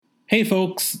Hey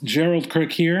folks, Jerald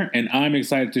Crick here, and I'm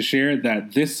excited to share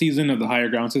that this season of the Higher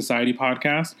Ground Society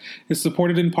podcast is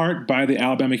supported in part by the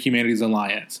Alabama Humanities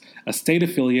Alliance, a state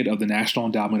affiliate of the National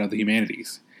Endowment of the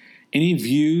Humanities. Any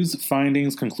views,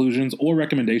 findings, conclusions, or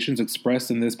recommendations expressed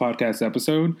in this podcast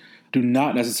episode do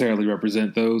not necessarily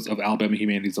represent those of Alabama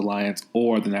Humanities Alliance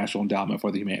or the National Endowment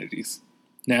for the Humanities.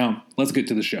 Now, let's get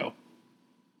to the show.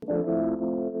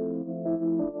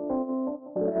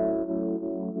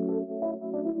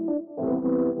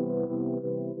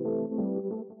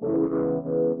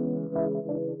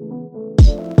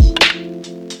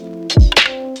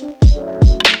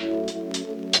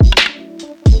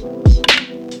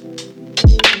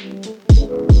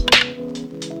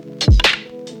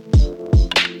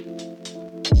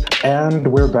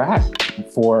 And we're back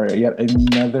for yet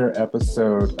another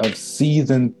episode of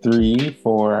Season 3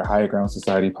 for Higher Ground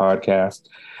Society podcast.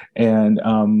 And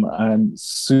I'm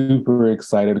super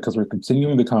excited because we're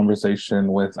continuing the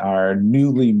conversation with our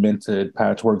newly minted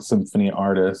Patchwork Symphony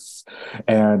artists.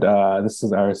 And this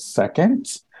is our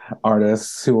second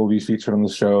artist who will be featured on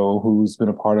the show, who's been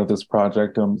a part of this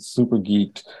project. I'm super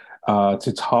geeked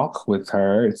to talk with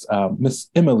her. It's Miss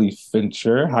Emily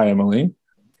Fincher. Hi, Emily.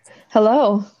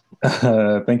 Hello.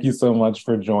 Thank you so much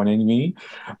for joining me.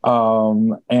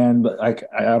 And like,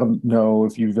 I don't know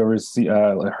if you've ever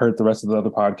heard the rest of the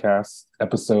other podcast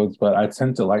episodes, but I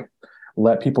tend to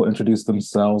let people introduce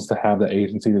themselves to have the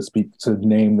agency to speak, to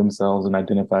name themselves and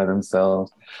identify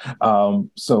themselves.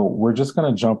 So we're just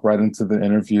going to jump right into the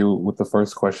interview with the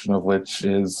first question of which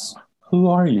is, who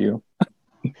are you?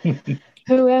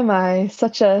 Who am I?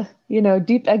 Such a,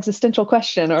 deep existential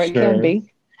question, or it can be.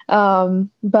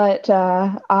 But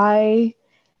I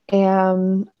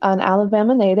am an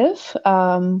Alabama native,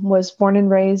 was born and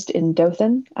raised in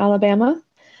Dothan, Alabama,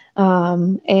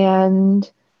 and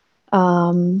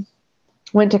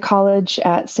went to college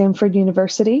at Samford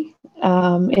University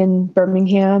in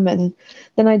Birmingham. And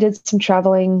then I did some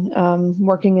traveling,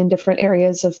 working in different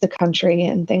areas of the country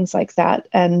and things like that.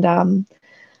 And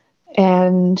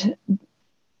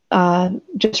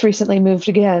just recently moved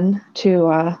again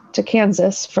to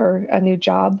Kansas for a new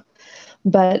job,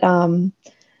 but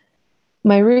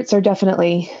my roots are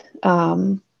definitely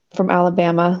from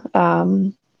Alabama.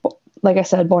 Like I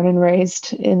said, born and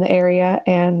raised in the area,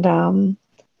 and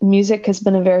music has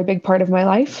been a very big part of my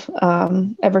life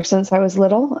ever since I was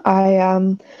little.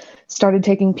 I started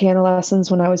taking piano lessons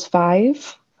when I was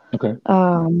 5. Okay.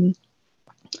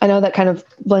 I know that kind of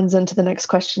blends into the next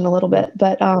question a little bit,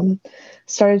 but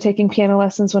started taking piano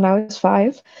lessons when I was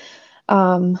 5.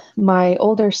 My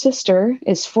older sister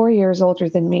is 4 years older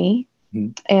than me,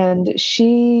 and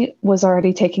she was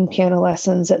already taking piano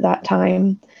lessons at that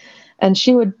time. And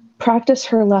she would practice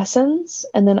her lessons,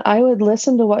 and then I would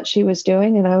listen to what she was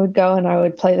doing, and I would go and I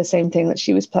would play the same thing that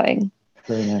she was playing.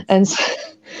 Very nice.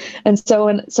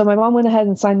 So my mom went ahead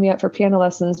and signed me up for piano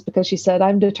lessons because she said,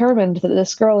 I'm determined that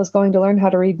this girl is going to learn how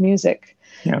to read music.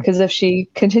 Because if she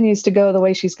continues to go the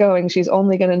way she's going, she's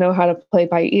only going to know how to play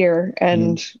by ear,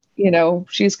 and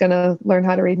she's going to learn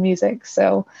how to read music.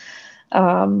 So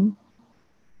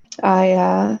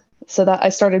I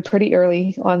started pretty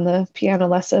early on the piano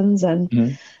lessons,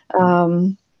 and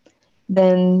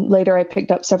then later I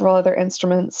picked up several other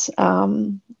instruments.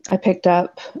 I picked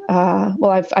up,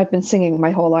 I've been singing my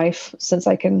whole life since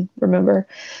I can remember,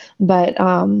 but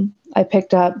I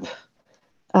picked up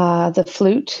the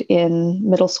flute in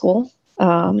middle school.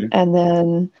 And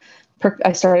then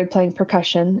I started playing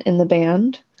percussion in the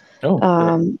band.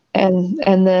 And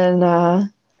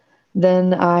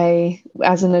then I,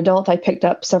 as an adult, I picked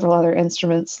up several other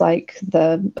instruments like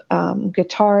the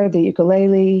guitar, the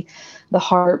ukulele, the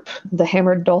harp, the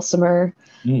hammered dulcimer.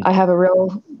 I have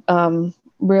a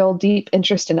real deep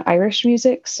interest in Irish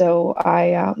music. So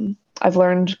I've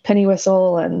learned penny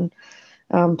whistle and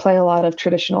play a lot of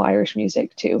traditional Irish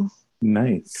music too.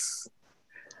 Nice.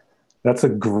 That's a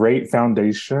great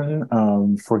foundation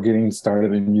for getting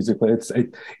started in music. But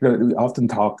we often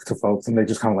talk to folks and they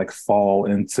just kind of fall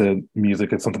into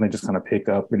music. It's something they just kind of pick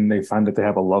up and they find that they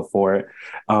have a love for it.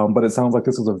 But it sounds like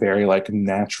this was a very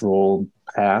natural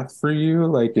path for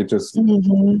you. It just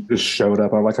just showed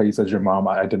up. I like how you said your mom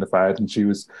identified and she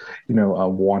was,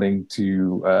 wanting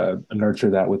to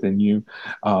nurture that within you.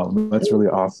 That's really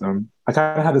awesome. I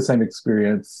kind of had the same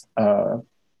experience.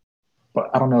 But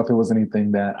I don't know if it was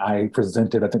anything that I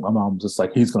presented. I think my mom was just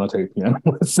like, he's going to take piano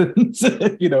lessons,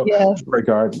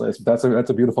 regardless. That's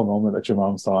a beautiful moment that your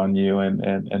mom saw in you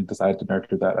and decided to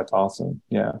nurture that. That's awesome.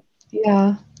 Yeah.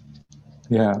 Yeah.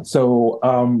 Yeah. So,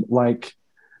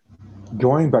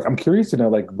 going back, I'm curious to know,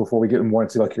 before we get more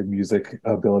into your music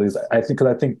abilities, I think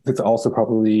it's also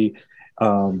probably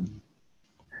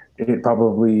it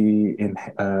probably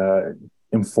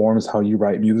informs how you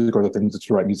write music or the things that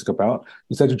you write music about.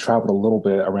 You said you traveled a little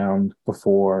bit around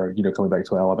before, coming back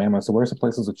to Alabama. So where are some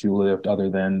places that you lived other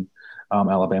than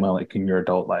Alabama, like in your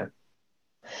adult life?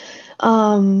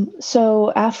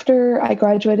 So after I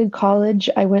graduated college,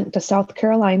 I went to South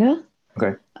Carolina,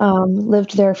 Okay.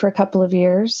 lived there for a couple of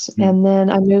years, and then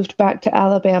I moved back to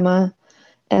Alabama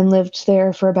and lived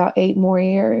there for about 8 more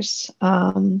years.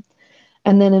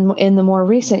 And then in the more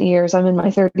recent years, I'm in my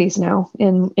 30s now.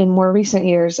 In more recent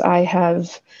years, I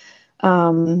have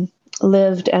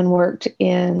lived and worked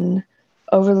in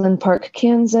Overland Park,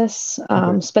 Kansas,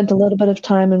 Okay. spent a little bit of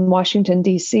time in Washington,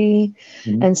 D.C.,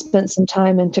 Mhm. and spent some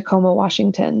time in Tacoma,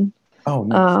 Washington. Oh,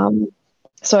 nice. Um,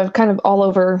 so I've kind of all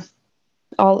over,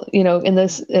 in the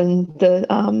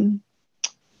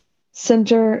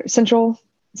central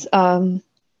um,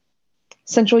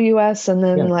 central US, and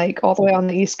then Yeah. like all the way on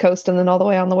the East Coast, and then all the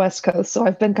way on the West Coast. So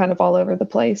I've been kind of all over the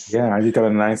place. Yeah, you got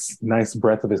a nice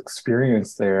breadth of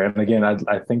experience there. And again,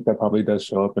 I think that probably does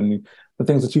show up in the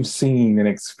things that you've seen and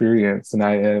experienced, and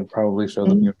it probably shows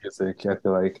up in Mhm. your music. I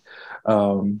feel like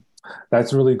um,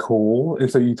 that's really cool.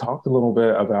 And so you talked a little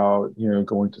bit about,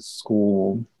 going to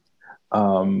school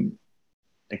um,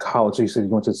 in college. You said you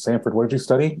went to Stanford. What did you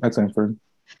study at Stanford?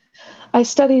 I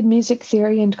studied music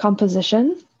theory and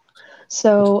composition.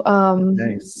 So,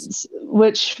 Nice.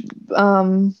 which,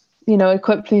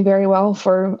 equipped me very well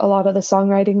for a lot of the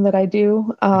songwriting that I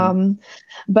do. Mhm.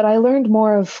 But I learned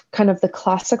more of kind of the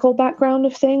classical background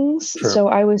of things. Sure. So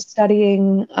I was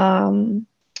studying,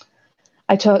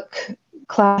 I took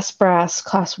class brass,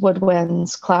 class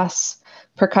woodwinds, class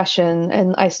percussion,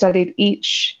 and I studied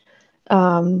each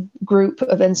group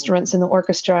of instruments in the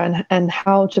orchestra, and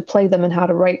how to play them and how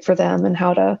to write for them and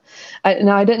how to.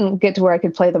 Now, I didn't get to where I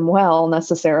could play them well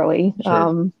necessarily.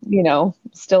 Sure.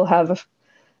 Still have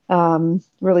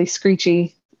really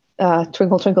screechy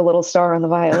Twinkle Twinkle Little Star on the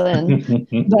violin.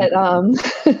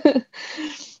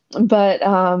 But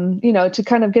to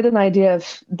kind of get an idea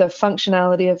of the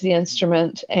functionality of the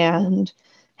instrument and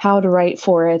how to write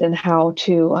for it, and how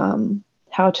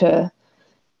to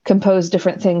compose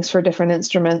different things for different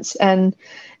instruments. And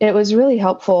it was really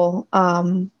helpful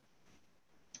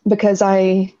because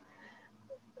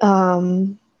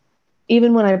um,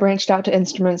 even when I branched out to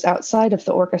instruments outside of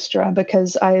the orchestra,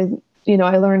 because I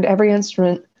learned every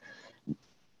instrument,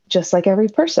 just like every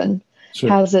person, Sure.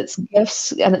 has its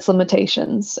gifts and its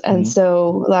limitations. And Mhm.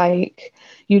 so, like,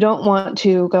 you don't want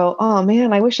to go, oh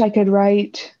man, I wish I could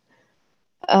write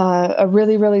a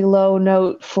really, really low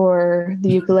note for the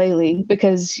ukulele,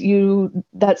 because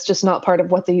that's just not part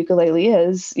of what the ukulele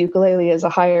is. Ukulele is a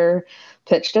higher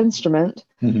pitched instrument.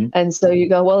 Mhm. And so you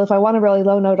go, well, if I want a really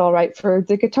low note, I'll write for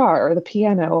the guitar or the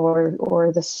piano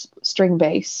or the string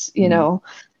bass, Mhm.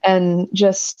 and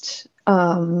just,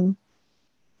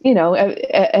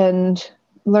 and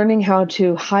learning how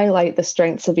to highlight the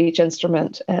strengths of each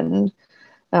instrument, and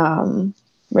um,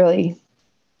 really,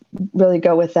 really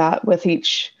go with that with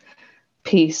each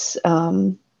piece.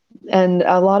 And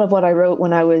a lot of what I wrote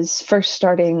when I was first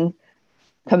starting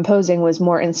composing was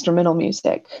more instrumental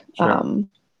music. Sure.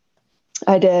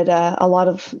 I did a lot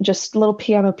of just little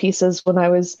piano pieces when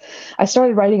I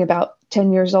started writing about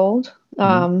 10 years old,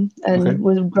 Mhm. Okay. and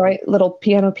would write little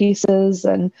piano pieces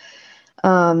and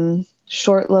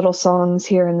short little songs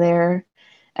here and there.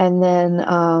 And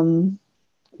then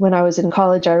when I was in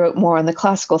college, I wrote more on the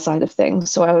classical side of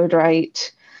things. So I would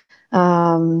write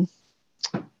um,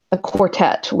 a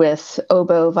quartet with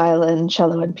oboe, violin,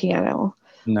 cello, and piano.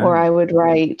 Or Nice. I would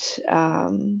write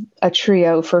a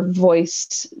trio for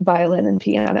voice, violin, and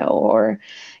piano, or,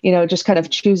 just kind of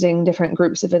choosing different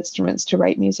groups of instruments to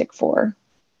write music for.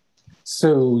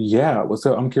 So yeah, well,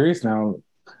 so I'm curious now,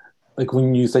 like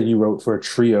when you said you wrote for a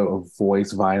trio of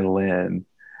voice, violin,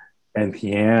 and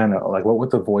piano, like what would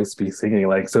the voice be singing?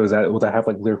 Like, so would that have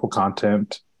like lyrical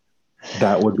content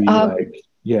that would be Um, like,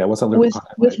 yeah, what's that lyrical with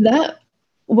content with like? that,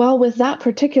 well, with that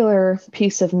particular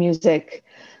piece of music,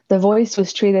 the voice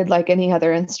was treated like any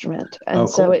other instrument, Oh, and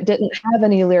so cool. it didn't have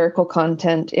any lyrical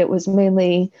content. It was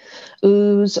mainly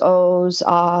oohs, ohs,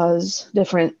 ahs,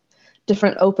 different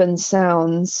open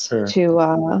sounds Sure.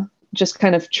 to just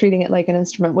kind of treating it like an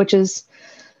instrument, which is,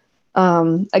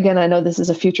 again, I know this is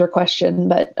a future question,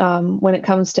 but when it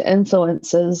comes to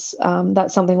influences,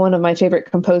 that's something one of my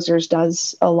favorite composers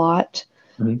does a lot.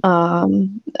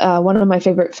 Mhm. One of my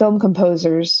favorite film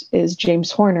composers is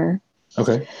James Horner,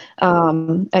 Okay.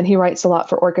 and he writes a lot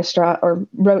for orchestra, or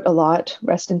wrote a lot,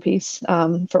 rest in peace,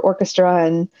 for orchestra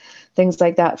and things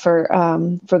like that for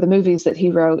the movies that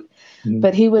he wrote. Mhm.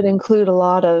 But he would include a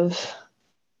lot of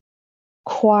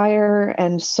choir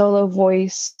and solo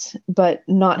voice, but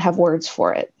not have words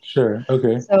for it. Sure.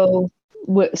 Okay. So,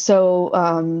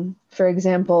 for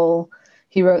example,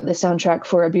 he wrote the soundtrack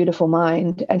for A Beautiful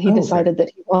Mind, and he decided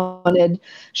that he wanted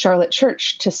Charlotte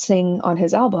Church to sing on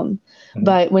his album. Mm-hmm.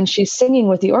 But when she's singing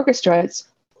with the orchestra, it's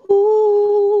ooh,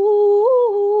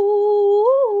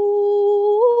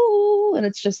 and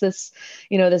it's just this,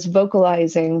 this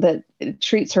vocalizing that it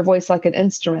treats her voice like an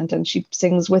instrument, and she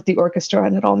sings with the orchestra,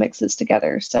 and it all mixes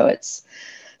together. So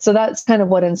that's kind of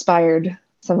what inspired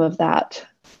some of that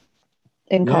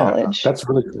in college. That's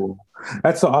really cool.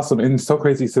 That's so awesome and so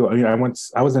crazy too. I mean, I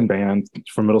was in band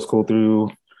from middle school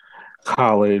through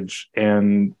college,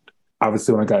 and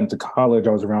obviously when I got into college,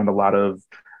 I was around a lot of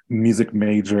music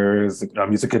majors,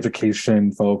 music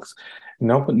education folks. I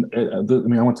went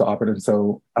to Auburn, and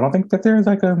so I don't think that there's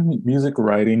like a music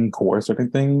writing course or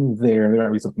anything there. There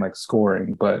might be something like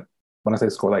scoring, but when I say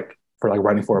score, like for like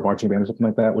writing for a marching band or something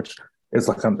like that, which is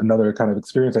like another kind of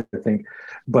experience, I think.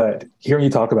 But hearing you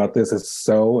talk about this is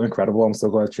so incredible. I'm so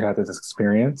glad you had this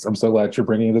experience. I'm so glad you're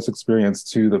bringing this experience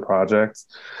to the project,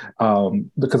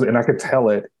 because I could tell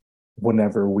it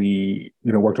whenever we,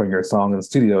 worked on your song in the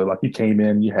studio. Like, you came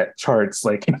in, you had charts,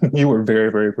 like you were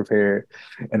very, very prepared,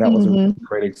 and that was a really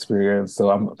great experience.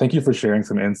 So thank you for sharing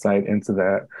some insight into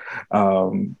that.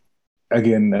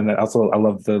 Again, and also I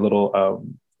love the little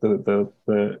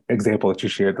the example that you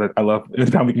shared. That I love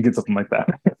anytime we can get something like that.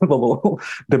 A little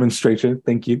demonstration.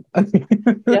 Thank you.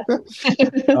 Yeah. We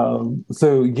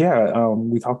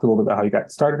talked a little bit about how you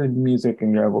got started in music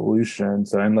and your evolution.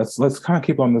 So, and let's kind of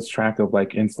keep on this track of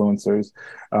like influencers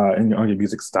on your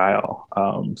music style.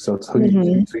 You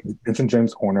mentioned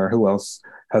James Horner. Who else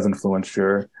has influenced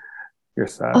your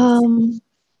style?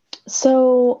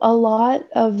 So a lot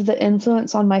of the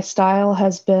influence on my style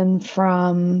has been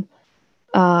from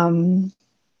my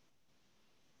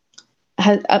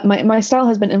style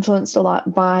has been influenced a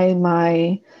lot by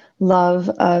my love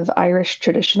of Irish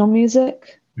traditional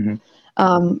music.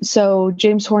 So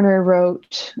James Horner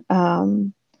wrote a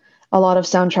lot of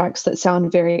soundtracks that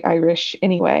sound very Irish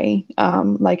anyway.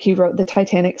 Like he wrote the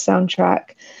Titanic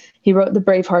soundtrack. He wrote the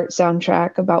Braveheart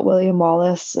soundtrack about William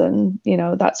Wallace and,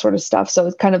 that sort of stuff. So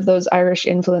it's kind of those Irish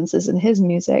influences in his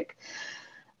music.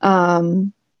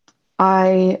 I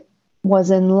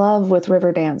was in love with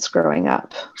Riverdance growing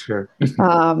up. Sure.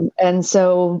 And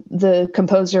so the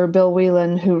composer Bill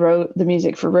Whelan, who wrote the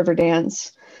music for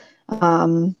Riverdance,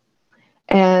 and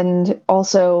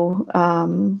also,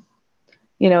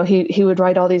 he would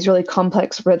write all these really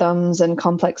complex rhythms and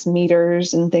complex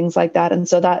meters and things like that. And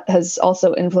so that has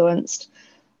also influenced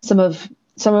some of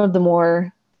the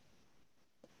more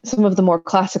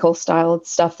classical style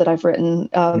stuff that I've written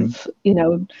of,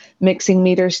 mixing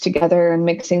meters together and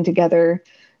mixing together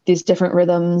these different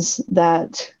rhythms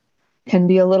that can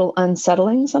be a little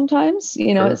unsettling sometimes.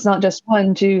 Sure. It's not just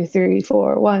 1, 2, 3,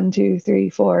 4, 1, 2, 3,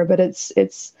 4, but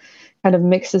it's kind of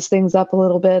mixes things up a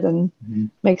little bit and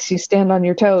makes you stand on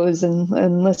your toes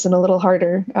and listen a little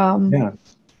harder.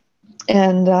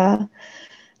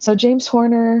 So James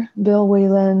Horner, Bill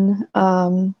Whelan,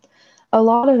 a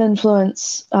lot of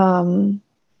influence,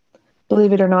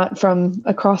 believe it or not, from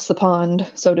across the pond,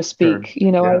 so to speak.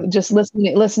 Sure. Just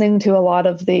listening to a lot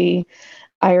of the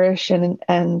Irish and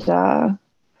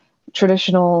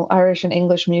traditional Irish and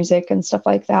English music and stuff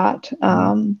like that.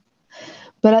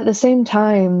 But at the same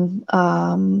time,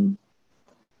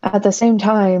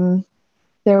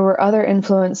 there were other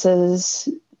influences,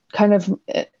 kind of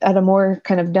at a more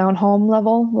kind of down home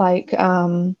level, like.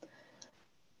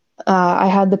 I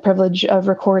had the privilege of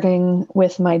recording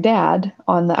with my dad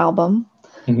on the album.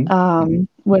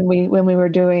 When we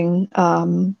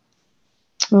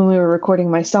were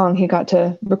recording my song, he got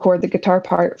to record the guitar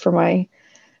part for my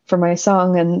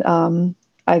song, and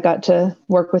I got to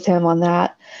work with him on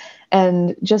that.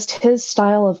 And just his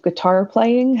style of guitar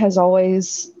playing has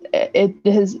always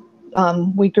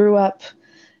we grew up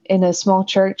in a small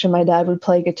church, and my dad would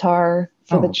play guitar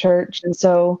for the church, and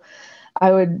so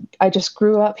I just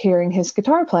grew up hearing his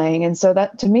guitar playing. And so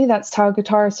that, to me, that's how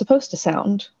guitar is supposed to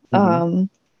sound. And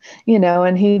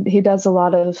he does a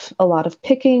lot of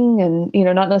picking and,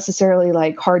 not necessarily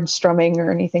like hard strumming or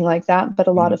anything like that, but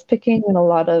a lot of picking and a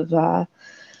lot of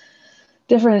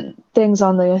different things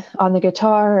on the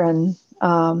guitar. And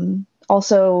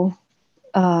also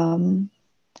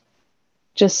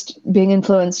just being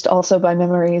influenced also by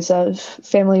memories of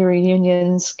family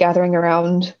reunions, gathering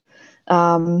around,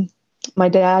 my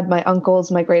dad, my uncles,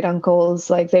 my great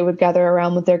uncles, like they would gather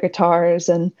around with their guitars,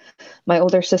 and my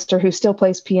older sister, who still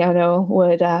plays piano,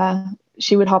 would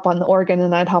she would hop on the organ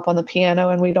and I'd hop on the piano,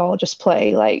 and we'd all just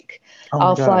play like Oh my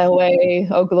I'll Fly gosh. Away,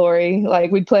 Oh Glory.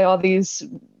 Like we'd play all these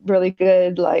really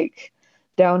good, like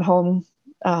down home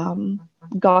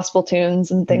gospel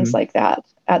tunes and things Mhm. like that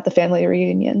at the family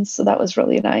reunions. So that was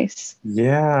really nice.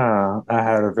 Yeah, I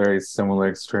had a very similar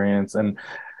experience. And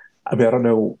I mean, I don't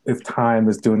know if time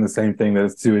is doing the same thing that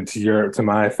it's doing to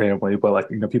my family, but like,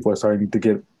 people are starting to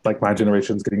get like my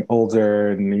generation's getting older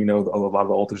and, a lot of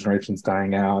the older generations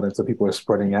dying out. And so people are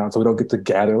spreading out. So we don't get to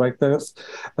gather like this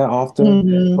that often. But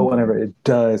Mm-hmm. whenever it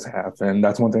does happen,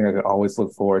 that's one thing I could always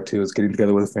look forward to is getting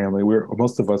together with the family.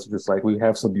 Most of us are just like, we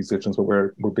have some musicians, but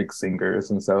we're big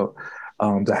singers. And so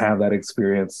to have that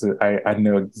experience, I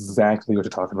know exactly what you're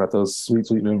talking about. Those sweet,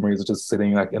 sweet memories of just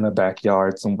sitting like in a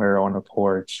backyard somewhere on a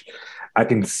porch. I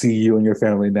can see you and your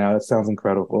family now. That sounds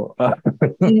incredible.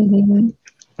 Mm-hmm.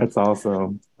 That's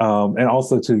awesome. And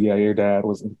also too, yeah, your dad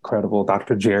was incredible,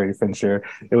 Dr. Jerry Fincher.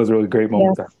 It was a really great Yeah.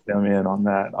 moment to have him in on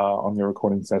that on your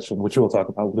recording session, which we'll talk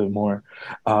about a little bit more.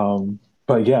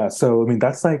 But yeah, so I mean,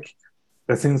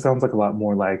 sounds like a lot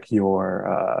more like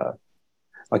your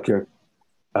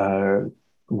uh,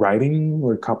 writing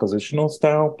or compositional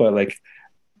style, but like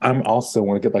I'm also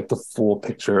want to get like the full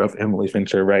picture of Emily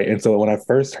Fincher, right? And so when I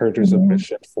first heard your Mm-hmm.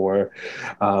 submission for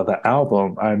the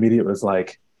album, I immediately was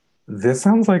like, "This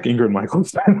sounds like Ingrid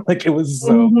Michaelson." Like it was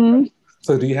so. Mm-hmm.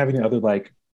 So, do you have any other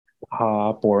like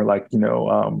pop or like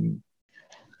top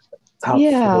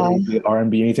Yeah. 40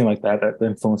 R&B, anything like that that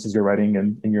influences your writing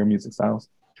and your music styles?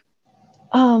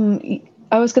 Um,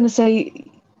 I was going to say,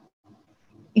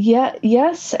 yeah,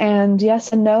 yes and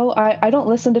no. I don't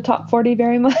listen to top 40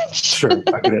 very much. Sure,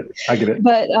 I get it. I get it.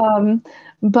 But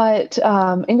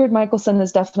Ingrid Michaelson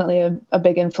is definitely a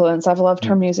big influence. I've loved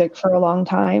her music for a long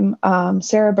time.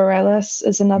 Sarah Bareilles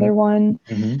is another one.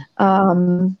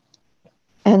 Mm-hmm.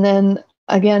 And then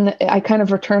again, I kind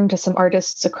of returned to some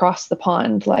artists across the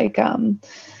pond, like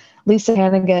Lisa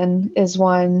Hannigan is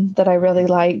one that I really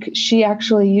like. She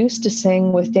actually used to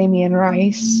sing with Damien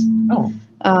Rice, Oh,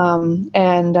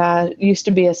 and used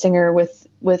to be a singer with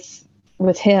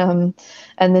him,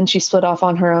 and then she split off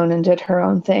on her own and did her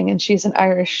own thing. And she's an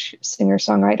Irish singer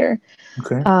songwriter.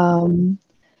 okay.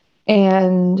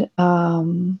 And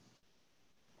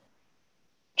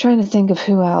trying to think of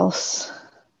who else.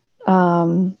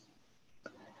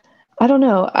 I don't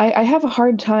know. I have a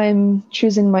hard time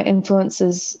choosing my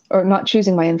influences, or not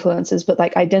choosing my influences, but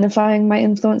like identifying my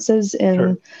influences Sure.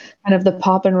 in kind of the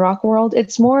pop and rock world.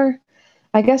 It's more,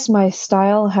 I guess my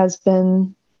style has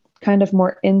been kind of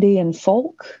more indie and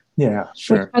folk, Yeah, which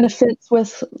sure. kind of fits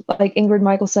with like Ingrid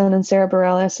Michaelson and Sarah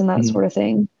Bareilles and that Mm-hmm. sort of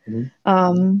thing. Mm-hmm.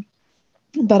 Um,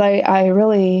 but I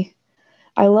really,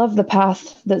 I love the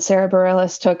path that Sarah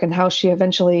Bareilles took and how she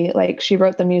eventually, like, she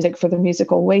wrote the music for the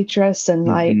musical Waitress, and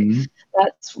like Mm-hmm.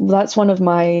 that's one of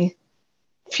my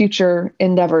future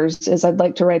endeavors is I'd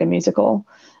like to write a musical,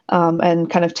 and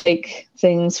kind of take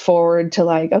things forward to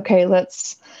like, okay,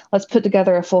 let's put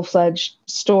together a full-fledged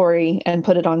story and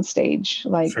put it on stage.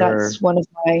 Like Sure. that's one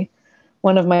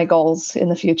of my goals in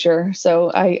the future.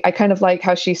 So I kind of like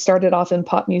how she started off in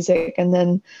pop music, and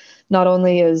then not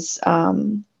only is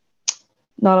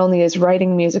not only is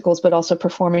writing musicals, but also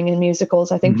performing in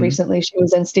musicals. I think Mm-hmm. recently she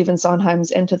was in Stephen Sondheim's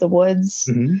Into the Woods.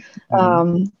 Mm-hmm.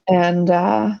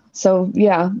 Mm-hmm. So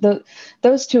yeah,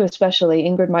 those two especially,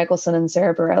 Ingrid Michaelson and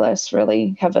Sarah Bareilles,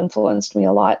 really have influenced me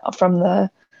a lot from the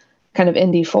kind of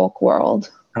indie folk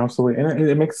world. Absolutely, and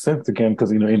it makes sense again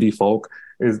because indie folk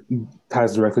is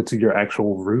ties directly to your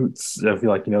actual roots. I feel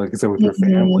like like you said, with your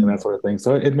family and Mm-hmm. that sort of thing.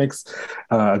 So it makes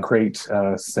a great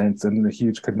sense and a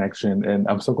huge connection. And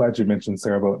I'm so glad you mentioned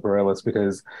Sarah Bareilles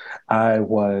because I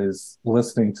was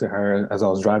listening to her as I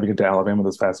was driving into Alabama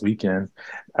this past weekend.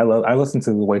 I listened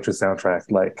to the Waitress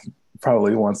soundtrack like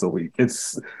probably once a week.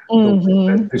 It's the way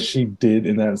Mm-hmm. that she did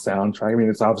in that soundtrack. I mean,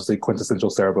 it's obviously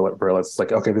quintessential Sarah Bareilles. It's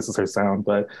like, okay, this is her sound,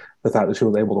 but the fact that she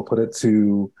was able to put it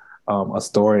to a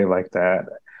story like that.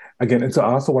 Again, and so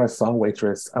also when I saw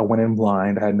Waitress, I went in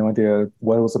blind. I had no idea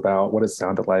what it was about, what it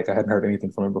sounded like. I hadn't heard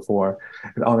anything from it before.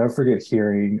 And I'll never forget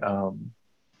hearing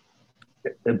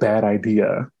A Bad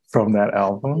Idea from that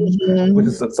album, which Mm-hmm.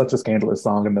 is such a scandalous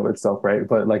song in and of itself, right?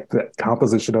 But like the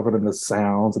composition of it and the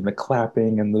sounds and the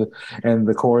clapping and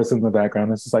the chorus in the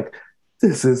background, it's just like,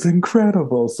 this is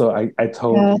incredible. So I Yeah.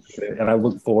 totally get it. And I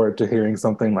look forward to hearing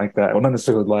something like that. Well, not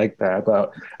necessarily like that,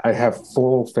 but I have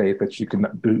full faith that you can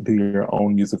do your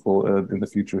own musical in the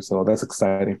future. So that's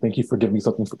exciting. Thank you for giving me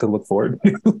something to look forward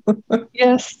to.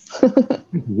 Yes.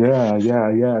 Yeah, yeah,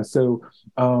 yeah. So,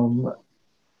 um,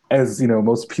 as you know,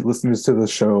 most listeners to the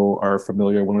show are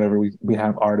familiar whenever we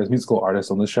have musical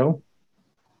artists on the show.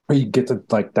 or you get to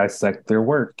like dissect their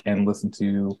work and listen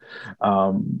to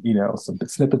some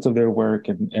snippets of their work,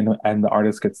 and the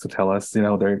artist gets to tell us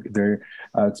their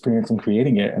experience in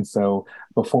creating it. And so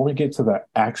before we get to the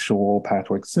actual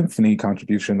Patchwork Symphony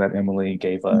contribution that Emily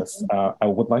gave us, I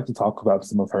would like to talk about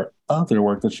some of her other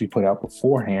work that she put out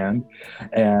beforehand.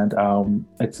 And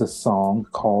it's a song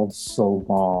called So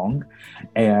Long,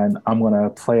 and I'm going to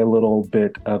play a little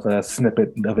bit of a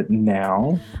snippet of it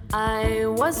now. I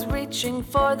was reaching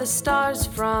for the stars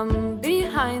from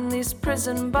behind these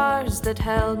prison bars that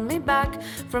held me back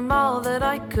from all that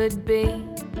I could be.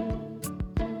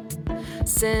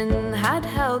 Sin had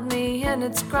held me in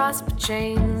its grasp,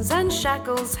 chains and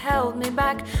shackles held me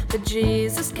back, but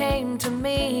Jesus came to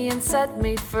me and set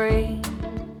me free.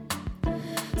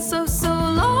 So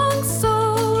long,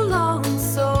 so long,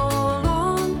 so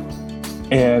long.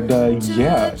 And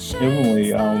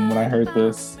Emily, when I heard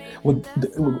this,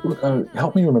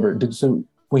 help me remember. So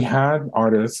we had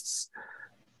artists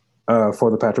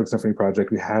for the Patchwork Symphony project.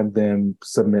 We had them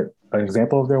submit an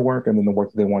example of their work and then the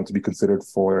work that they wanted to be considered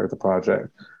for the project.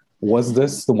 Was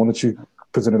this the one that you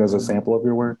presented as a sample of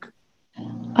your work?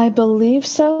 I believe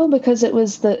so, because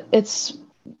it's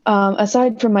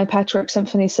aside from my Patchwork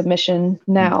Symphony submission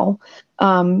now,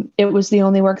 it was the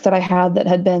only work that I had that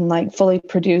had been like fully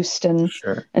produced and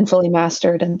fully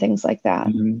mastered and things like that.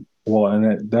 Mm-hmm. Well, and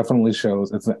it definitely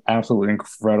shows. It's an absolutely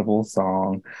incredible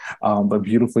song, but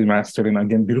beautifully mastered and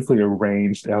again beautifully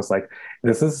arranged. I was like,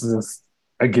 this is just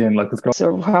again like this girl.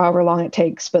 So however long it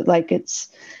takes, but like it's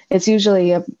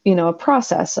usually a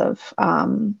process of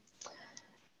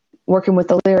working with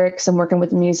the lyrics and working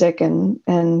with the music and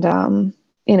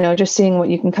just seeing what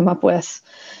you can come up with.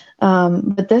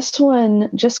 But this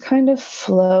one just kind of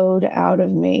flowed out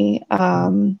of me,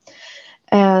 and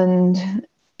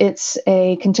it's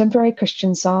a contemporary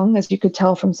Christian song, as you could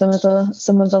tell from some of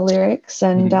the lyrics,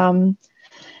 and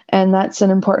and that's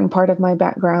an important part of my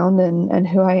background and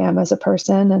who I am as a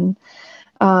person,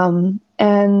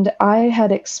 and I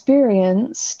had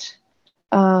experienced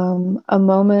a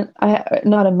moment,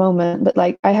 not a moment, but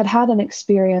like I had an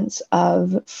experience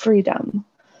of freedom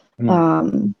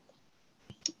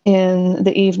in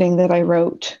the evening that I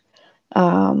wrote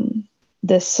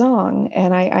this song.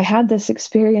 And I had this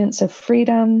experience of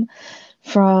freedom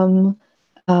from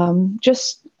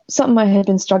just something I had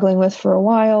been struggling with for a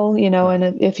while,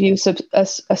 and if you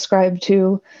ascribe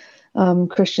to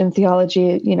Christian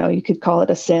theology, you could call it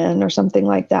a sin or something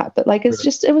like that. But like, it was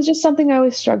just something I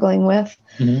was struggling with.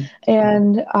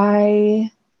 And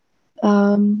I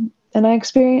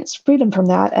experienced freedom from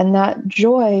that, and that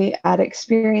joy at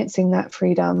experiencing that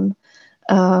freedom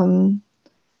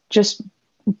just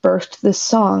birthed this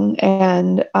song.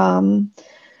 And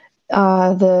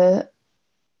the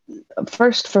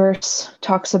first verse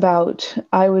talks about,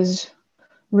 I was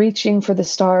reaching for the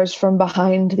stars from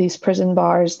behind these prison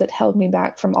bars that held me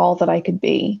back from all that I could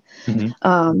be.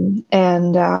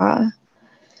 And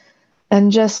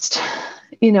just,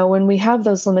 when we have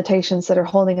those limitations that are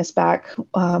holding us back,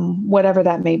 whatever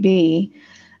that may be,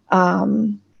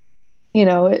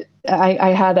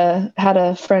 I had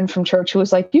a friend from church who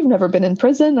was like, "You've never been in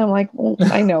prison?" I'm like, "Well,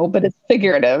 I know, but it's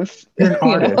figurative." You're an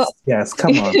artist. Yes,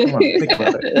 come on, think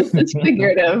about it. It's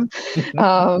figurative.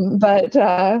 But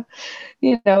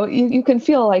you can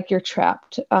feel like you're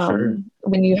trapped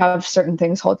when you have certain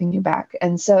things holding you back.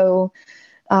 And so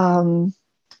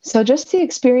just the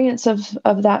experience of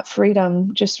that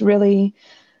freedom just really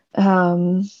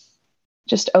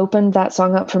just opened that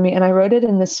song up for me. And I wrote it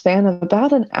in the span of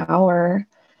about an hour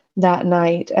that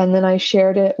night. And then I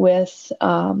shared it with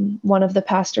one of the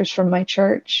pastors from my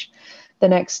church the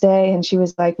next day. And she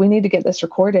was like, "We need to get this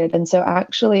recorded." And so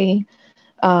actually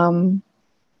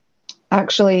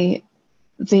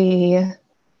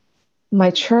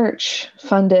my church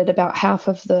funded about half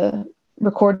of the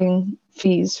recording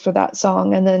fees for that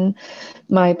song, and then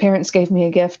my parents gave me a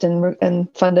gift and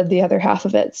funded the other half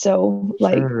of it. So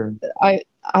I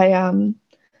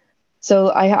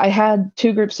had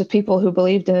two groups of people who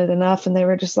believed in it enough, and they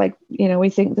were just like, "We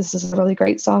think this is a really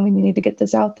great song and you need to get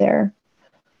this out there."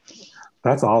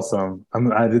 That's awesome.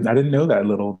 I didn't know that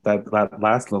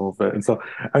last little bit. And so,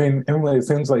 I mean, Emily, it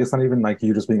seems like it's not even like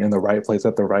you just being in the right place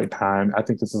at the right time. I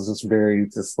think this is just very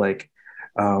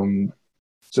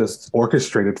just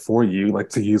orchestrated for you, like,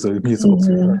 to use a musical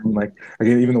term. Like,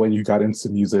 again, even the way you got into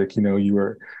music,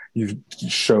 you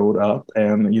showed up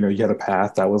and, you had a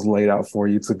path that was laid out for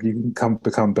you to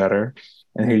become better.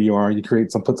 and here you are, you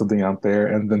put something out there,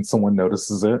 and then someone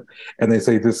notices it, and they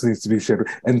say this needs to be shared.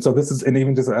 And so this is, and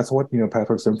even just that's what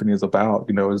Patchwork Symphony is about.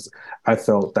 Is I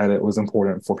felt that it was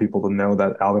important for people to know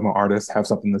that Alabama artists have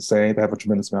something to say. They have a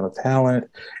tremendous amount of talent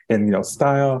and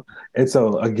style. And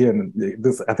so again,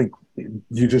 this I think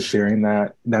you just sharing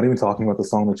that, not even talking about the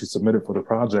song that you submitted for the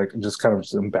project, just kind of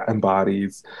just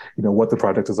embodies, what the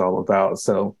project is all about.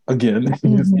 So again,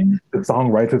 the song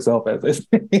writes itself as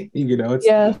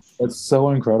it's so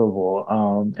incredible.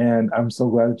 And I'm so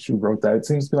glad that you wrote that. It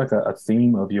seems to be like a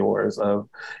theme of yours of,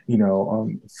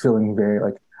 feeling very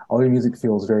like all your music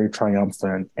feels very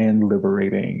triumphant and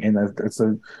liberating. And it's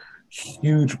a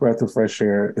huge breath of fresh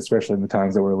air, especially in the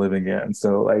times that we're living in.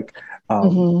 So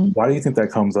why do you think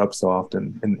that comes up so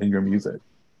often in your music?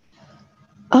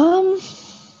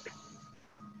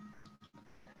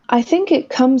 I think it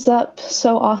comes up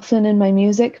so often in my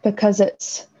music because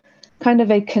it's kind of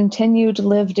a continued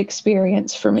lived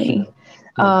experience for me.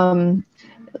 Yeah.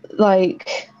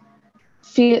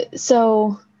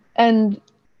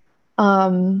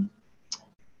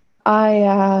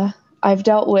 I've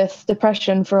dealt with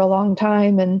depression for a long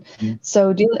time, and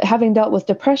so having dealt with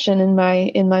depression in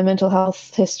my mental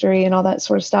health history and all that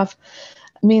sort of stuff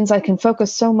means I can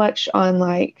focus so much on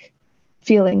like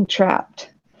feeling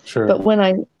trapped. Sure. But when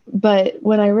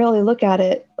I really look at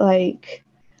it, like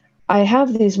I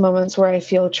have these moments where I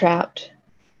feel trapped,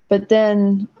 but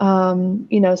then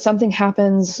something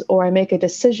happens, or I make a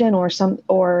decision, or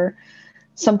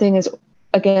something is,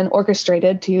 again,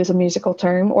 orchestrated, to use a musical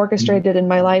term, orchestrated in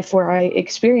my life, where I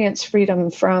experience freedom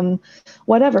from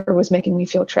whatever was making me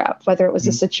feel trapped, whether it was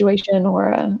a situation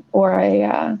or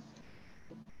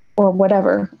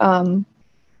whatever. I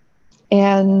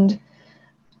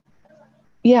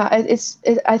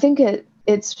think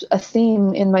it's a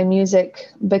theme in my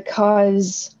music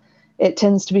because it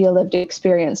tends to be a lived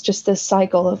experience, just this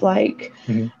cycle of like,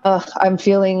 I'm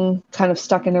feeling kind of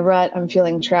stuck in a rut. I'm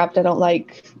feeling trapped. I don't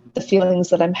like the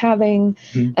feelings that I'm having.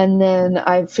 And then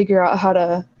I figure out how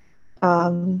to,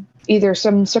 either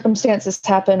some circumstances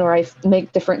happen or I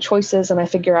make different choices and I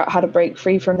figure out how to break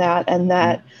free from that. And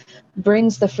that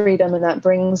brings the freedom, and that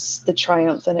brings the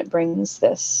triumph, and it brings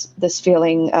this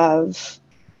feeling of,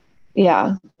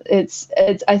 I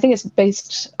think it's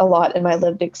based a lot in my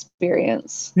lived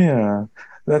experience. Yeah.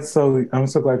 I'm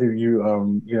so glad that you,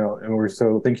 and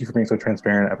thank you for being so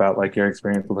transparent about like your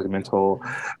experience with like mental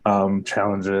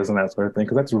challenges and that sort of thing,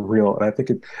 because that's real. And I think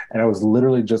and I was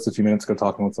literally just a few minutes ago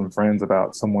talking with some friends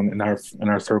about someone in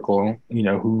our circle,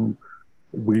 who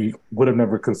we would have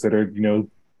never considered,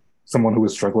 someone who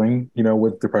was struggling,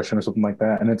 with depression or something like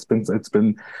that. And it's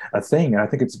been a thing. And I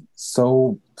think it's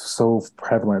so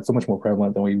prevalent, so much more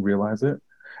prevalent than we realize it.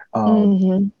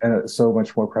 And it's so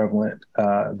much more prevalent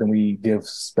than we give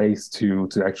space to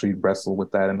actually wrestle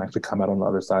with that and actually come out on the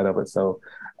other side of it. So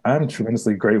I'm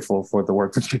tremendously grateful for the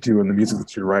work that you do and the music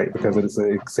that you write, because it is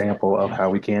an example of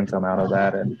how we can come out of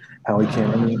that and how we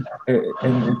can.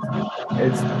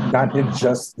 It's not in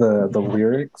just the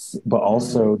lyrics, but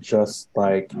also just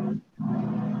like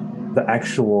the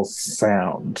actual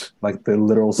sound, like the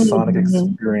literal sonic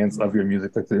experience of your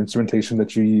music, like the instrumentation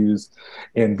that you use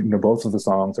in both of the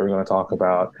songs that we're going to talk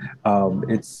about.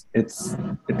 It's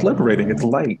liberating. It's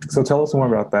light. So tell us more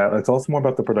about that. Tell us more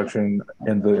about the production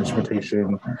and the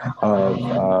instrumentation of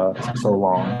So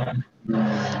Long.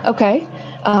 Okay.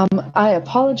 I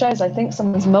apologize. I think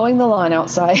someone's mowing the lawn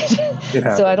outside.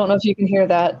 So I don't know if you can hear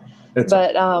that.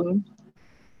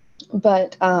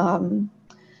 But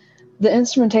the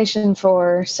instrumentation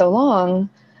for So Long,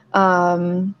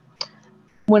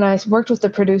 when I worked with the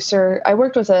producer, I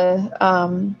worked with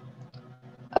a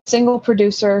single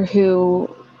producer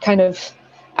who kind of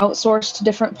outsourced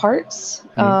different parts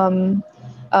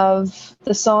of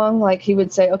the song. Like he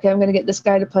would say, okay, I'm going to get this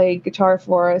guy to play guitar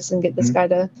for us and get this guy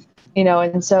to,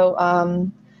 and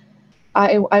so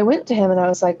I went to him and I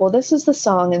was like, well, this is the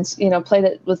song, and played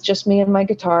it with just me and my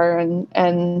guitar, and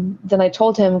then I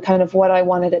told him kind of what I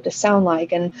wanted it to sound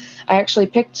like, and I actually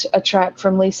picked a track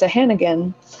from Lisa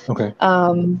Hannigan. Okay.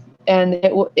 And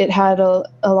it had a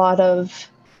lot of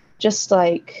just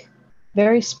like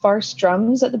very sparse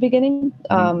drums at the beginning.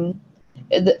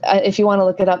 If you want to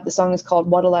look it up, the song is called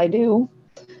 "What'll I Do."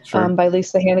 Sure. By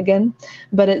Lisa Hannigan,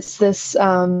 but it's this.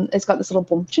 It's got this little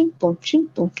boom, ching, boom, ching,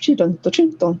 boom, ching, dun,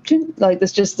 ching, dun, ching, like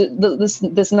this. Just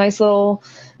this nice little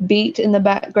beat in the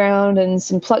background and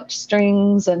some plucked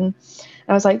strings, and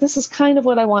I was like, this is kind of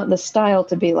what I want the style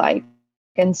to be like.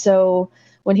 And so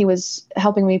when he was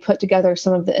helping me put together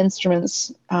some of the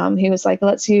instruments, he was like,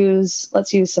 let's use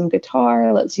some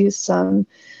guitar, let's use some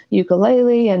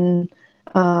ukulele, and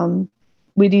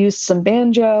we'd use some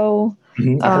banjo.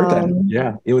 I heard that.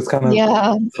 Yeah, it was kind of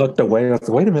Yeah, tucked away. I was like,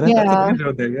 wait a minute, that's a yeah,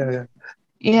 banjo there. Yeah,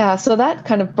 yeah. So that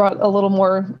kind of brought a little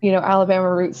more,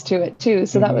 Alabama roots to it too.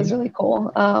 So that yeah. was really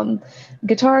cool.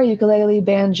 Guitar, ukulele,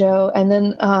 banjo, and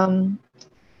then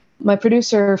my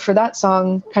producer for that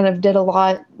song kind of did a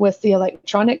lot with the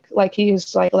electronic, like he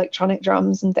used like electronic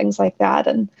drums and things like that,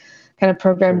 and kind of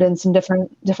programmed in some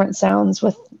different sounds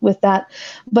with that.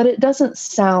 But it doesn't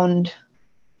sound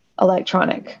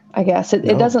electronic, I guess. It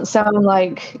No. doesn't sound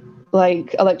like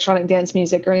electronic dance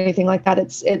music or anything like that.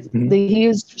 He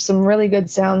used some really good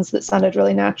sounds that sounded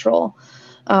really natural.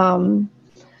 And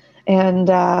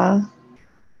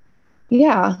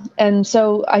yeah, and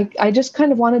so I just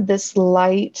kind of wanted this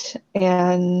light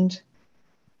and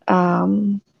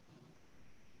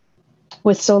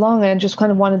with So Long, I just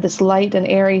kind of wanted this light and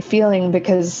airy feeling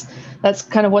because that's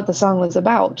kind of what the song was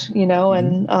about,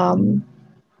 and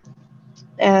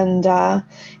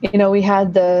we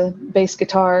had the bass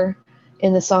guitar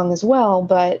in the song as well,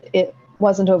 but it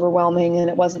wasn't overwhelming, and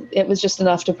it was just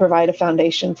enough to provide a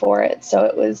foundation for it. So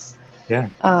it was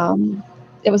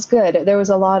good. There was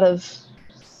a lot of,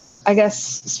 I guess,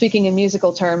 speaking in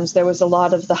musical terms, there was a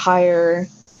lot of the higher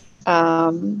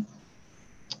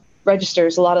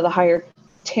registers, a lot of the higher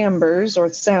timbres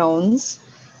or sounds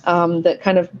that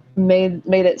kind of made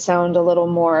it sound a little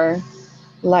more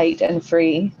light and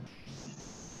free.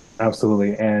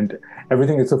 Absolutely. And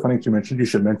everything is so funny that you mentioned. You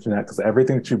should mention that because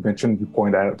everything that you mentioned, you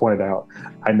pointed out.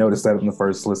 I noticed that in the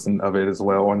first listen of it as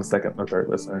well, or in the second or third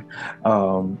listen.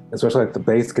 Especially like the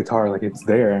bass guitar, like it's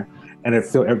there, and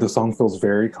the song feels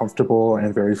very comfortable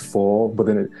and very full. But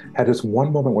then it had just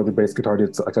one moment where the bass guitar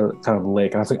did like a kind of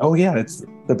lick, and I was like, oh yeah, it's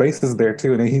the bass is there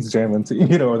too, and then he's jamming too,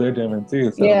 or they're jamming too.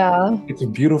 So yeah, it's a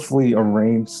beautifully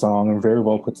arranged song and very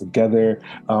well put together.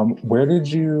 Where did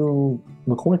you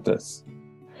record this?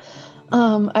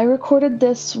 I recorded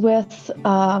this with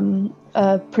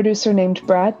a producer named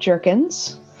Brad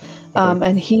Jerkins.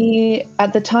 And he,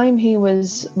 at the time, he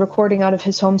was recording out of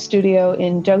his home studio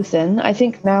in Dothan. I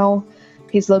think now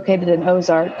he's located in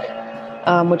Ozark,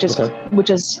 which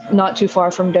is not too far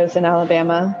from Dothan,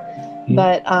 Alabama. Mm-hmm.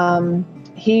 But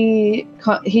he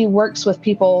works with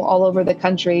people all over the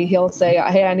country. He'll say,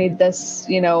 "Hey, I need this,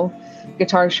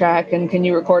 guitar track, and can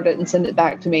you record it and send it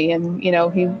back to me?" And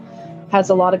he has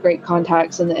a lot of great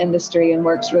contacts in the industry and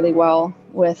works really well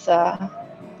with a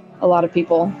lot of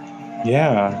people.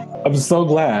 Yeah, I'm so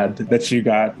glad that you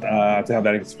got to have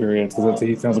that experience because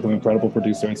he sounds like an incredible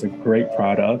producer. It's a great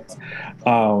product.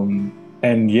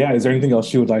 And yeah, is there anything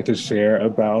else you would like to share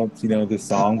about, this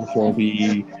song before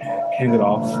we hand it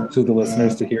off to the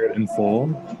listeners to hear it in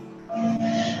full?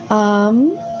 I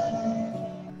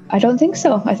don't think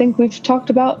so. I think we've talked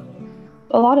about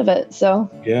a lot of it. So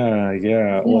yeah.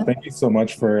 Well, thank you so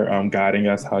much for guiding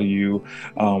us how you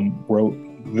wrote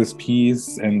this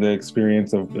piece and the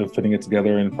experience of putting it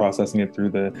together and processing it through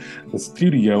the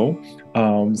studio.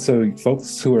 So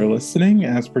folks who are listening,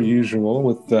 as per usual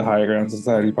with the Higher Ground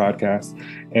Society podcast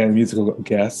and musical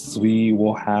guests, we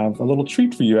will have a little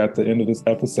treat for you at the end of this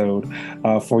episode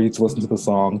for you to listen to the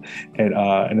song in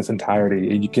its entirety.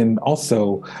 And you can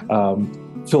also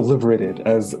feel liberated,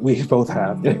 as we both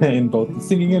have, in both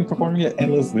singing and performing it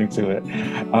and listening to it.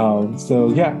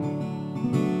 So yeah.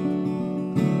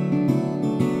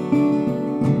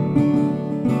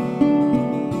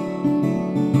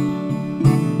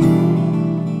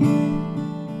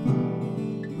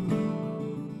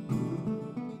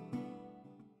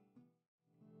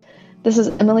 This is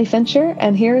Emily Fincher,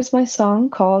 and here is my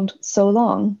song called So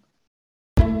Long.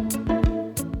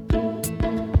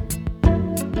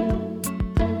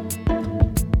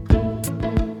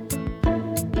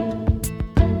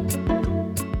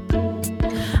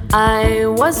 I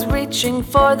was reaching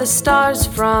for the stars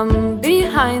from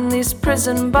behind these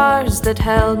prison bars that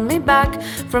held me back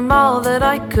from all that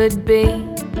I could be.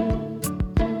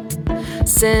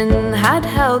 Sin had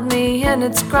held me in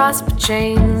its grasp,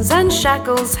 chains and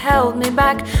shackles held me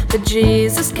back, but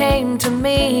Jesus came to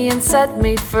me and set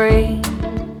me free.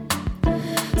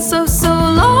 So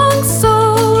long,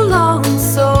 so long,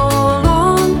 so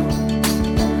long,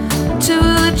 to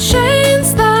the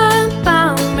chains that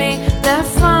bound me, they're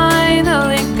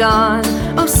finally gone.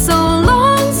 Oh, so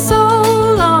long, so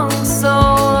long, so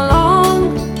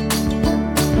long,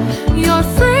 your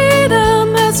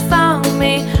freedom has found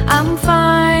me, I'm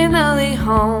finally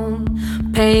home.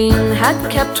 Pain had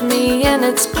kept me in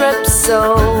its grip,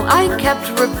 so I kept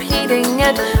repeating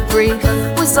it. Grief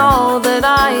was all that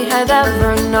I had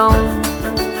ever known.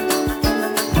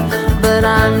 But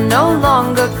I'm no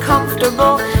longer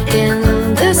comfortable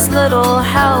in this little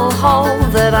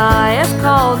hellhole that I have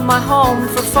called my home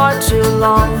for far too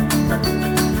long.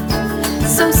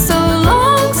 So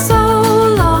long, so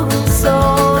long, so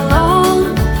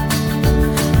long.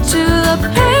 To the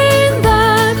pain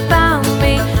that bound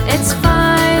me, it's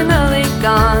finally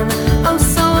gone. Oh,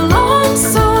 so long,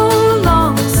 so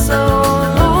long, so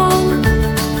long.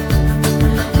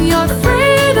 Your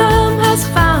freedom has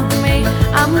found me,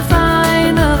 I'm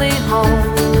finally home.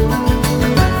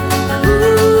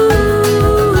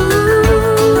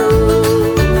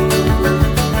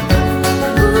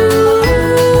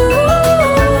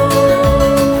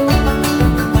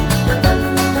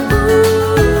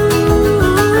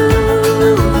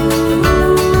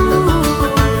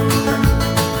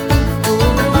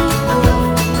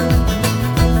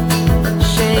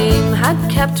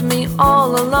 Kept me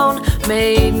all alone,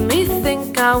 made me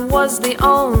think I was the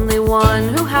only one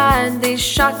who had these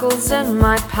shackles in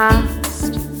my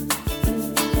past.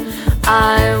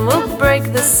 I will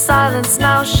break the silence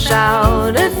now,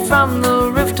 shout it from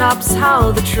the rooftops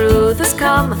how the truth has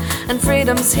come and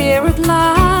freedom's here at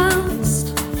last.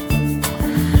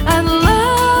 At last.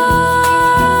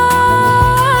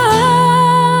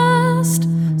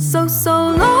 So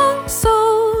long,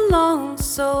 so long,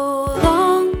 so long.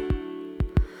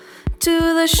 To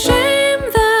the shame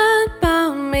that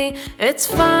bound me, it's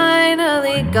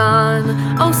finally gone.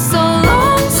 Oh, so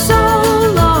long, so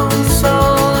long, so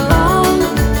long.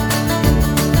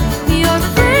 Your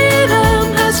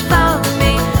freedom has found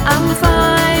me, I'm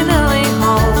finally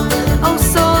home. Oh,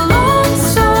 so long,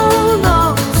 so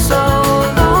long, so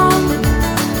long.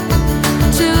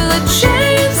 To the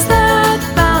chains that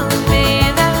bound me,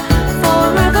 they're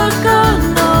forever gone.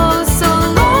 Oh, so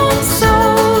long, so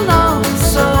long,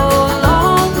 so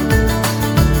long.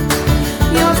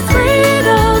 Your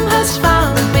freedom has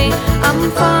found me, I'm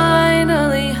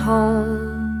finally home.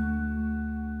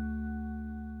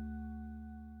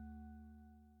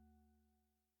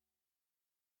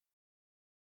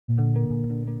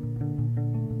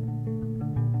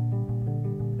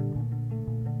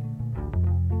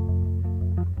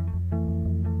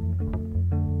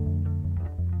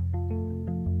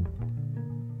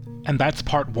 And that's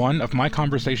part one of my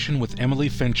conversation with Emily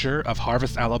Fincher of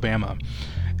Harvest, Alabama.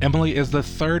 Emily is the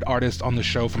third artist on the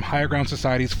show from Higher Ground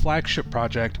Society's flagship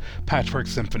project, Patchwork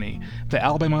Symphony, the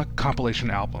Alabama compilation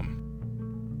album.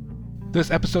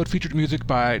 This episode featured music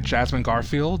by Jasmine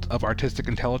Garfield of Artistic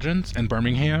Intelligence in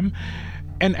Birmingham,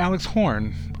 and Alex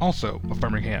Horn, also of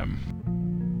Birmingham.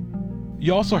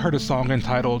 You also heard a song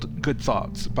entitled Good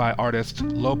Thoughts by artist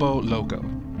Lobo Loco.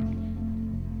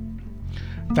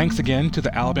 Thanks again to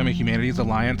the Alabama Humanities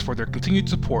Alliance for their continued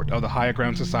support of the Higher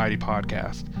Ground Society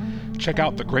podcast. Check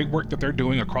out the great work that they're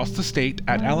doing across the state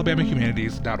at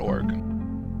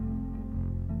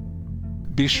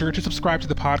alabamahumanities.org. Be sure to subscribe to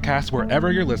the podcast wherever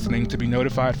you're listening to be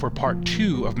notified for part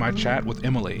 2 of my chat with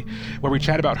Emily, where we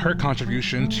chat about her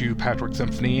contribution to Patchwork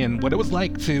Symphony and what it was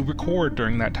like to record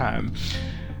during that time.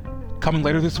 Coming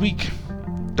later this week.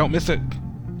 Don't miss it.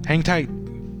 Hang tight.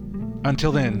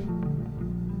 Until then,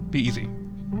 be easy.